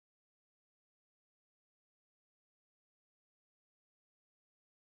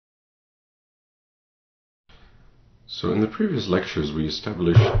So in the previous lectures we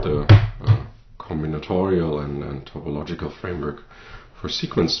established the combinatorial and topological framework for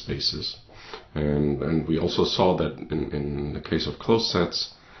sequence spaces, and we also saw that in the case of closed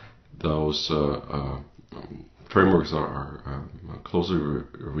sets those frameworks are closely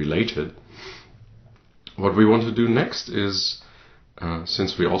related. What we want to do next is,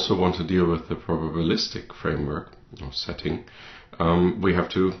 since we also want to deal with the probabilistic framework or setting, we have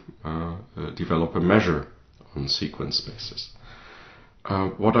to develop a measure on sequence spaces.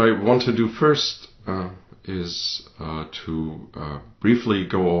 What I want to do first is to briefly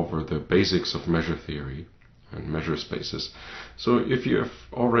go over the basics of measure theory and measure spaces. So if you have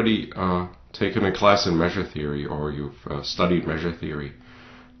already taken a class in measure theory, or you've studied measure theory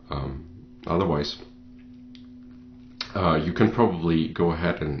otherwise, you can probably go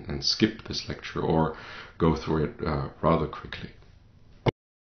ahead and skip this lecture or go through it rather quickly.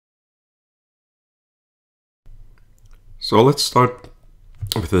 So let's start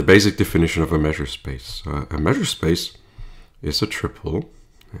with the basic definition of a measure space. A measure space is a triple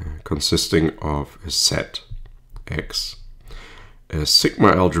consisting of a set X, a sigma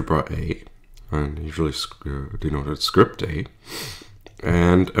algebra A, and usually denoted script A,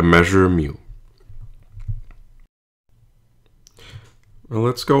 and a measure mu. Well,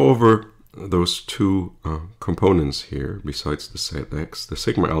 let's go over those two components here besides the set X, the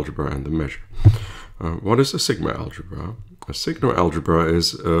sigma algebra and the measure. What is a sigma algebra? A sigma algebra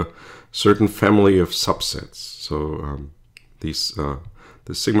is a certain family of subsets. So the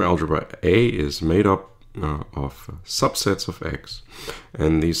sigma algebra A is made up of subsets of X,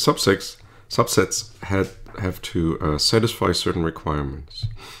 and these subsets have to satisfy certain requirements.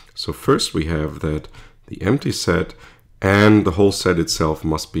 So first we have that the empty set and the whole set itself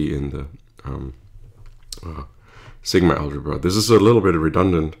must be in the sigma algebra. This is a little bit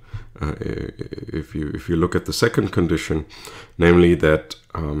redundant if you look at the second condition, namely that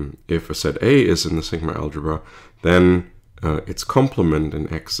if a set A is in the sigma algebra, then its complement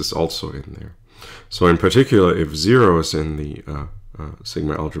in X is also in there. So in particular, if 0 is in the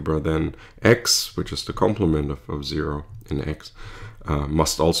sigma algebra, then X, which is the complement of 0 in X,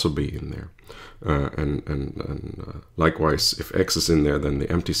 must also be in there. And likewise, if X is in there, then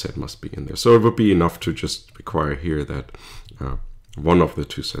the empty set must be in there. So it would be enough to just require here that one of the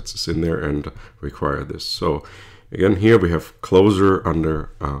two sets is in there and require this. So again, here we have closure under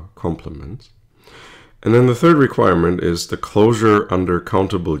complements. And then the third requirement is the closure under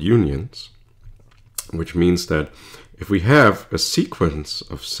countable unions, which means that if we have a sequence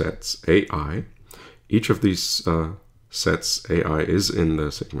of sets AI, each of these sets AI is in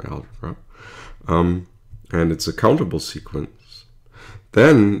the sigma algebra, and it's a countable sequence,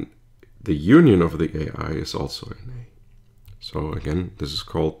 then the union of the AI is also in A. So again, this is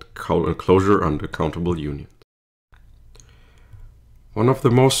called closure under countable unions. One of the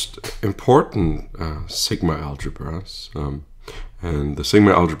most important sigma algebras, and the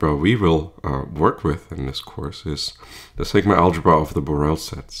sigma algebra we will work with in this course, is the sigma algebra of the Borel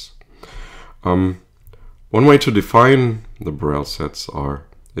sets. One way to define the Borel sets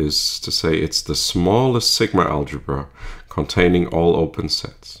is to say it's the smallest sigma algebra containing all open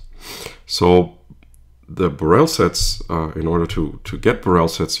sets. So the Borel sets, in order to get Borel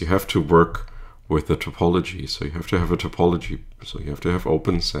sets, you have to work with the topology. So you have to have a topology, so you have to have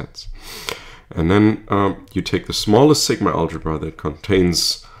open sets. And then you take the smallest sigma algebra that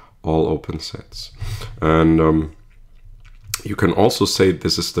contains all open sets. And you can also say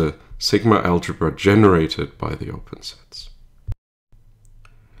this is the sigma algebra generated by the open sets.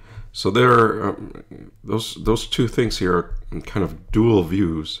 So there are those two things here are kind of dual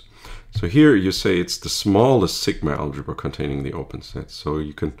views. So here you say it's the smallest sigma algebra containing the open sets. So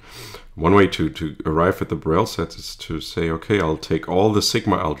you can, one way to arrive at the Borel sets is to say, okay, I'll take all the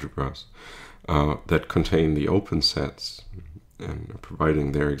sigma algebras that contain the open sets, and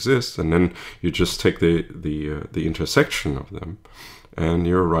providing there exists, and then you just take the intersection of them, and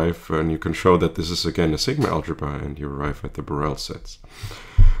you arrive, and you can show that this is again a sigma algebra, and you arrive at the Borel sets.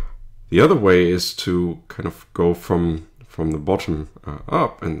 The other way is to kind of go from the bottom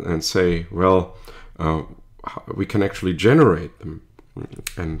up and say, well, we can actually generate them,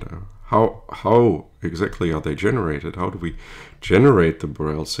 and how exactly are they generated? How do we generate the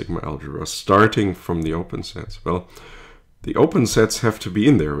Borel sigma algebra starting from the open sets? Well, the open sets have to be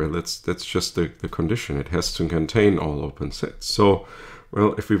in there. Well, that's just the condition. It has to contain all open sets. So,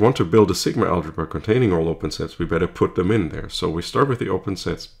 well, if we want to build a sigma algebra containing all open sets, we better put them in there. So we start with the open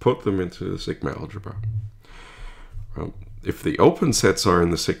sets, put them into the sigma algebra. Well, if the open sets are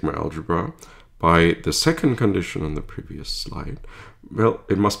in the sigma algebra, by the second condition on the previous slide, well,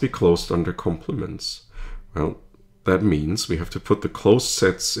 it must be closed under complements. Well, that means we have to put the closed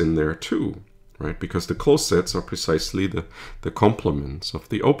sets in there too, right? Because the closed sets are precisely the complements of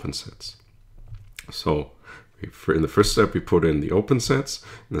the open sets. So in the first step, we put in the open sets.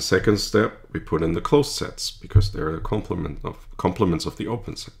 In the second step, we put in the closed sets because they're the complements of the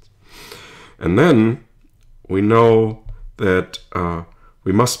open sets. And then we know that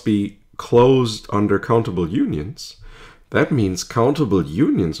we must be closed under countable unions. That means countable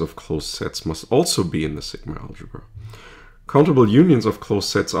unions of closed sets must also be in the sigma algebra. Countable unions of closed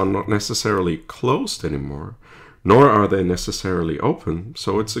sets are not necessarily closed anymore, nor are they necessarily open,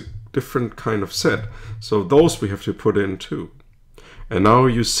 so it's a different kind of set. So those we have to put in too. And now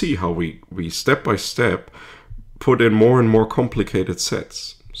you see how we step by step put in more and more complicated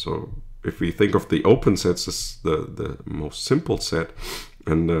sets. So if we think of the open sets as the most simple set,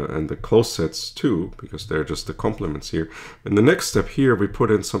 and the closed sets too, because they're just the complements here. In the next step here, we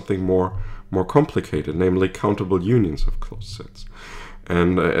put in something more complicated, namely countable unions of closed sets.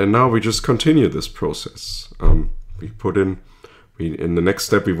 And now we just continue this process. In the next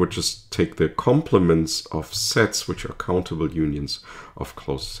step, we would just take the complements of sets which are countable unions of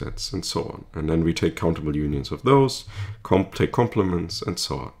closed sets, and so on. And then we take countable unions of those, take complements, and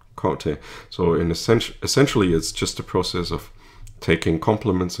so on. So essentially, it's just a process of taking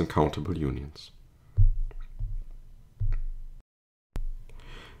complements and countable unions.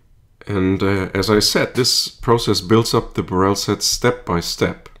 And as I said, this process builds up the Borel set step by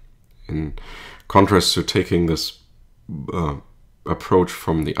step, in contrast to taking this approach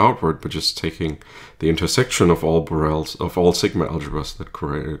from the outward, but just taking the intersection of all sigma algebras that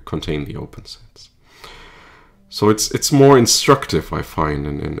contain the open sets. So it's more instructive, I find,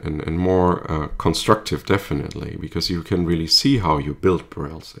 and more constructive, definitely, because you can really see how you build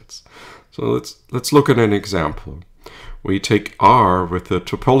Borel sets. So let's look at an example. We take R with the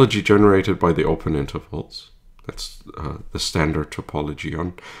topology generated by the open intervals. That's the standard topology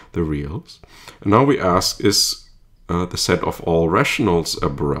on the reals. And now we ask, is the set of all rationals a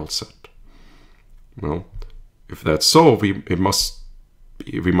Borel set? Well, if that's so, we must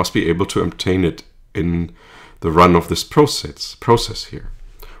be able to obtain it in the run of this process here.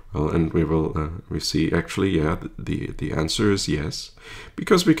 Well, and we see actually, yeah, the answer is yes,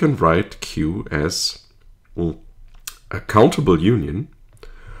 because we can write Q as a countable union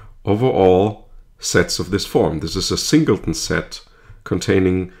over all sets of this form. This is a singleton set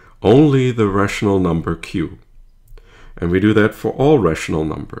containing only the rational number Q. And we do that for all rational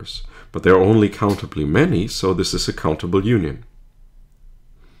numbers, but there are only countably many, so this is a countable union.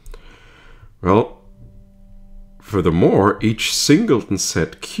 Well, furthermore, each singleton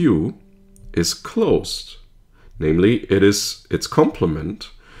set Q is closed. Namely, its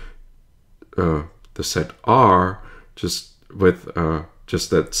complement, the set R, just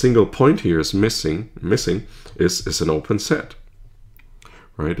that single point here is missing is an open set.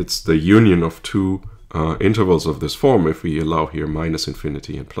 Right? It's the union of two intervals of this form, if we allow here minus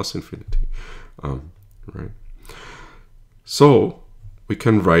infinity and plus infinity. Right? So we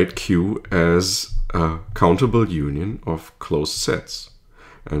can write Q as a countable union of closed sets.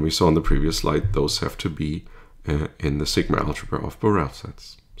 And we saw in the previous slide those have to be in the sigma algebra of Borel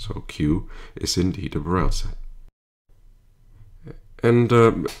sets. So Q is indeed a Borel set.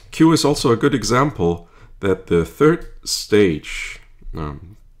 And Q is also a good example that the third stage,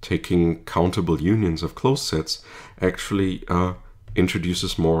 taking countable unions of closed sets, actually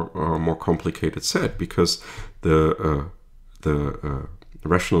introduces more complicated set, because the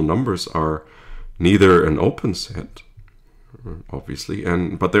rational numbers are neither an open set, obviously,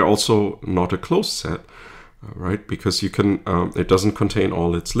 but they're also not a closed set, right? Because you can, it doesn't contain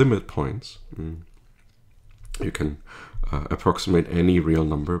all its limit points. You can approximate any real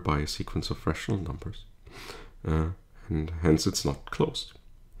number by a sequence of rational numbers, and hence it's not closed.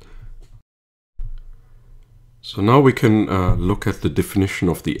 So now we can look at the definition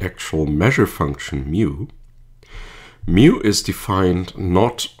of the actual measure function mu. Mu is defined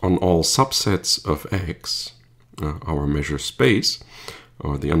not on all subsets of X, our measure space,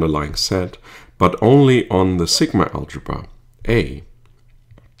 or the underlying set, but only on the sigma algebra A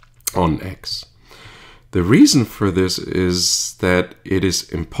on X. The reason for this is that it is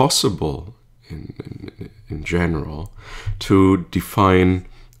impossible in general to define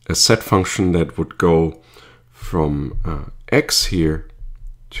a set function that would go from X here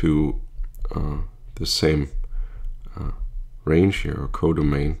to the same range here, or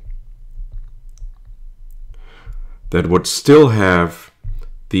codomain, that would still have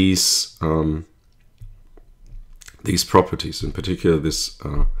these properties, in particular this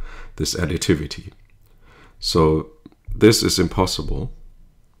additivity. So this is impossible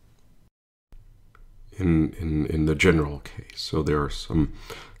in the general case. So there are some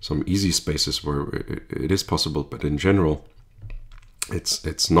easy spaces where it is possible, but in general,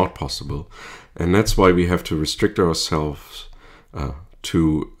 it's not possible, and that's why we have to restrict ourselves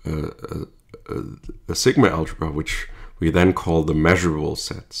to a sigma algebra, which we then call the measurable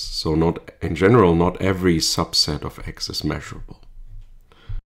sets. So not in general, not every subset of X is measurable.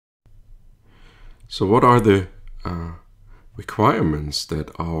 So what are the requirements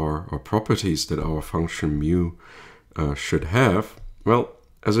that or properties that our function mu should have? Well,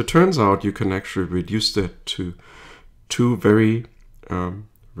 as it turns out, you can actually reduce that to two very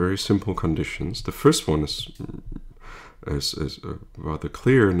simple conditions. The first one is rather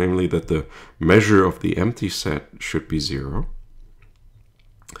clear, namely that the measure of the empty set should be 0.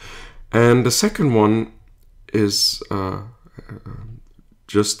 And the second one is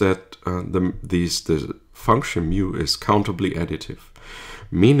just that the function mu is countably additive,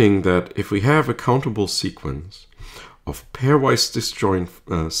 meaning that if we have a countable sequence of pairwise disjoint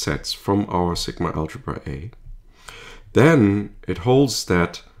sets from our sigma algebra A, then it holds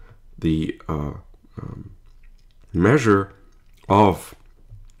that the measure of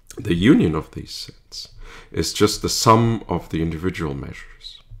the union of these sets is just the sum of the individual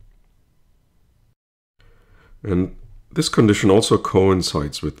measures. And this condition also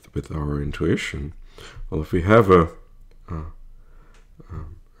coincides with our intuition. Well, if we have a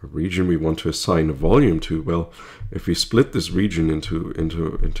region we want to assign a volume to, well, if we split this region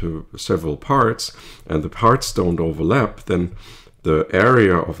into several parts and the parts don't overlap, then the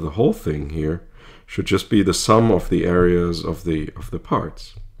area of the whole thing here should just be the sum of the areas of the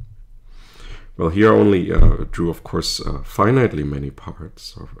parts. Well, here I only drew, of course, finitely many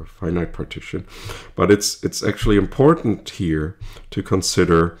parts, or a finite partition, but it's actually important here to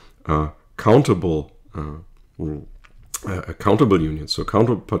consider countable a countable union, so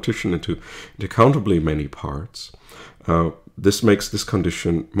countable partition into countably many parts. This makes this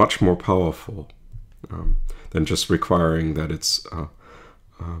condition much more powerful than just requiring that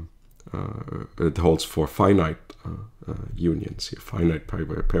it holds for finite unions here, finite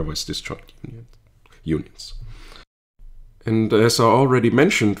pairwise disjoint unions. And as I already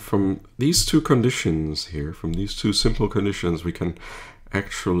mentioned, from these two conditions here, from these two simple conditions, we can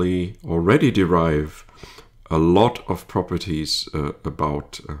actually already derive a lot of properties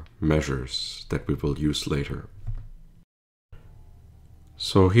about measures that we will use later.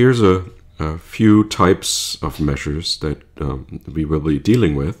 So here's a few types of measures that we will be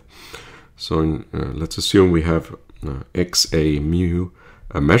dealing with. So let's assume we have XA mu,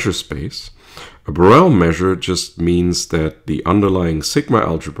 a measure space. A Borel measure just means that the underlying sigma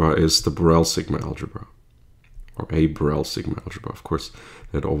algebra is the Borel sigma algebra, or a Borel sigma algebra. Of course,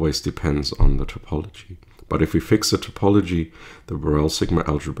 that always depends on the topology. But if we fix the topology, the Borel sigma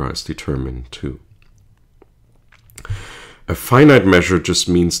algebra is determined too. A finite measure just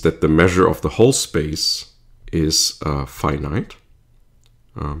means that the measure of the whole space is finite.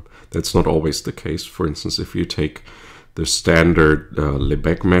 That's not always the case. For instance, if you take the standard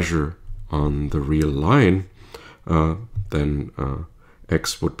Lebesgue measure on the real line, then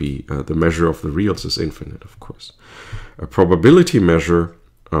X would be the measure of the reals is infinite, of course. A probability measure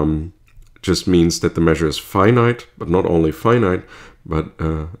just means that the measure is finite, but not only finite, but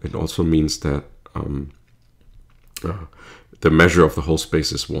it also means that the measure of the whole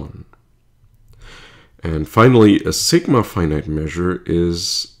space is 1. And finally, a sigma finite measure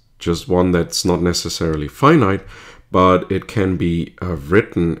is just one that's not necessarily finite, but it can be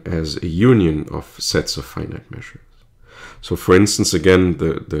written as a union of sets of finite measures. So for instance, again,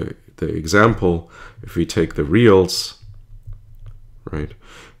 the example, if we take the reals, right,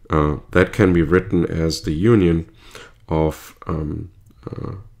 that can be written as the union of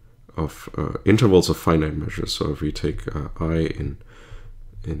intervals of finite measures. So if we take I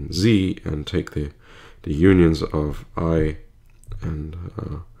in Z and take the unions of I and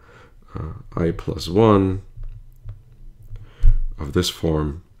I plus 1 of this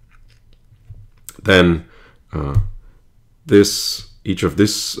form, then each of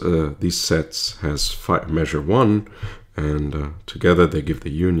these sets has measure 1, and together they give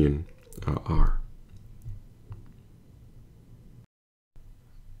the union R.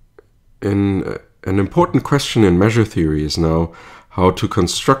 An important question in measure theory is now how to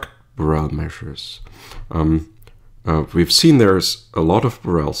construct Borel measures. We've seen there's a lot of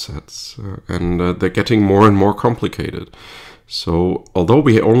Borel sets, and they're getting more and more complicated. So although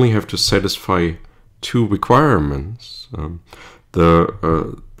we only have to satisfy 2 requirements,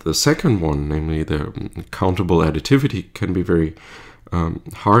 the second one, namely the countable additivity, can be very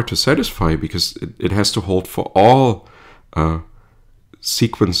hard to satisfy because it has to hold for all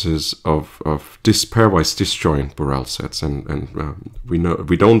sequences of pairwise disjoint Borel sets, and we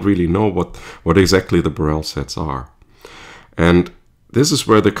don't really know what exactly the Borel sets are. And this is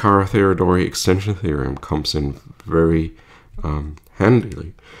where the Carathéodory extension theorem comes in very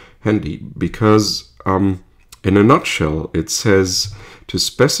handy, because in a nutshell, it says to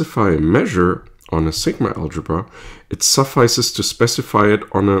specify a measure on a sigma algebra, it suffices to specify it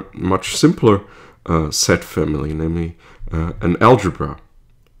on a much simpler set family, namely an algebra.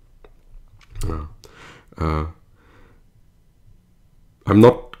 I'm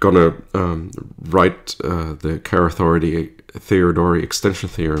not going to write the Carathéodory extension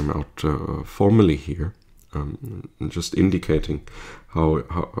theorem out formally here. I'm just indicating how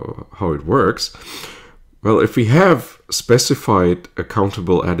it works. Well, if we have specified a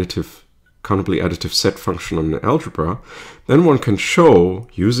countably additive set function on an algebra, then one can show,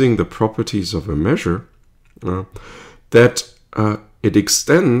 using the properties of a measure, that it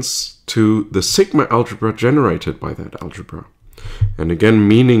extends to the sigma algebra generated by that algebra. And again,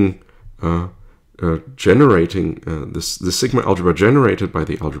 meaning generating the sigma algebra generated by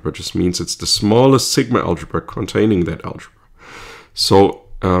the algebra just means it's the smallest sigma algebra containing that algebra. So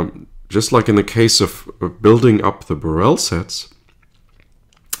just like in the case of building up the Borel sets,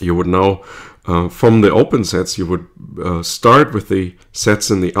 you would now, from the open sets, you would start with the sets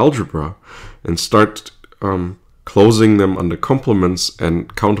in the algebra and start closing them under complements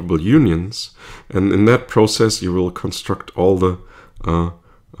and countable unions. And in that process, you will construct all the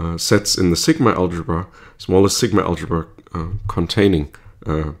sets in the sigma algebra, smallest sigma algebra containing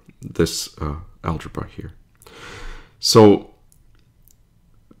this algebra here. So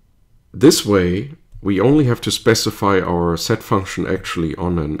this way, we only have to specify our set function actually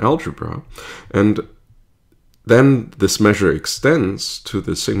on an algebra, and then this measure extends to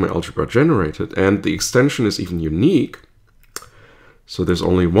the sigma algebra generated, and the extension is even unique. So there's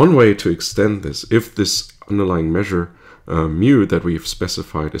only one way to extend this if this underlying measure mu that we've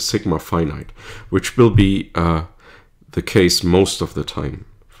specified is sigma finite, which will be the case most of the time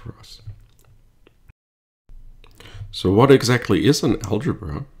for us. So what exactly is an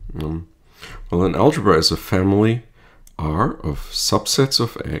algebra? Well, an algebra is a family R of subsets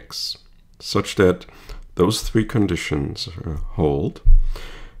of X such that those three conditions hold.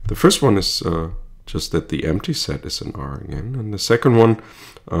 The first one is just that the empty set is an R again, and the second one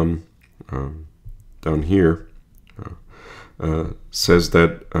down here says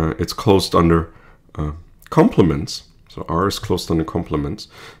that it's closed under complements. So R is closed under complements.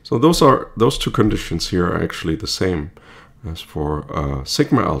 So those two conditions here are actually the same as for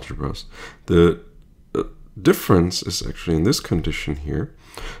sigma algebras. The difference is actually in this condition here,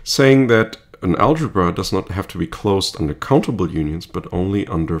 saying that an algebra does not have to be closed under countable unions, but only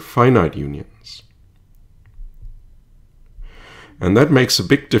under finite unions. And that makes a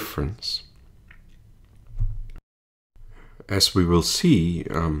big difference. As we will see,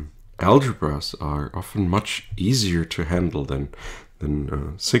 algebras are often much easier to handle than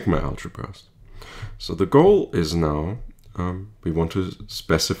sigma algebras. So the goal is now, we want to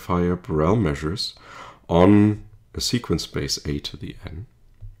specify our Borel measures on a sequence space a to the n.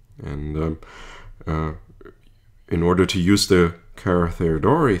 And in order to use the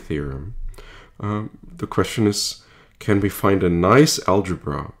Carathéodory theorem, the question is, can we find a nice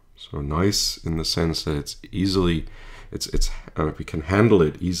algebra? So nice in the sense that it's easily, we can handle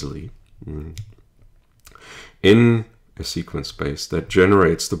it easily in a sequence space that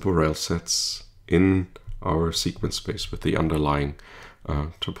generates the Borel sets in our sequence space with the underlying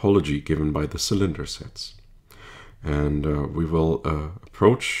topology given by the cylinder sets. And we will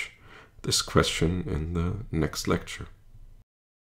approach this question in the next lecture.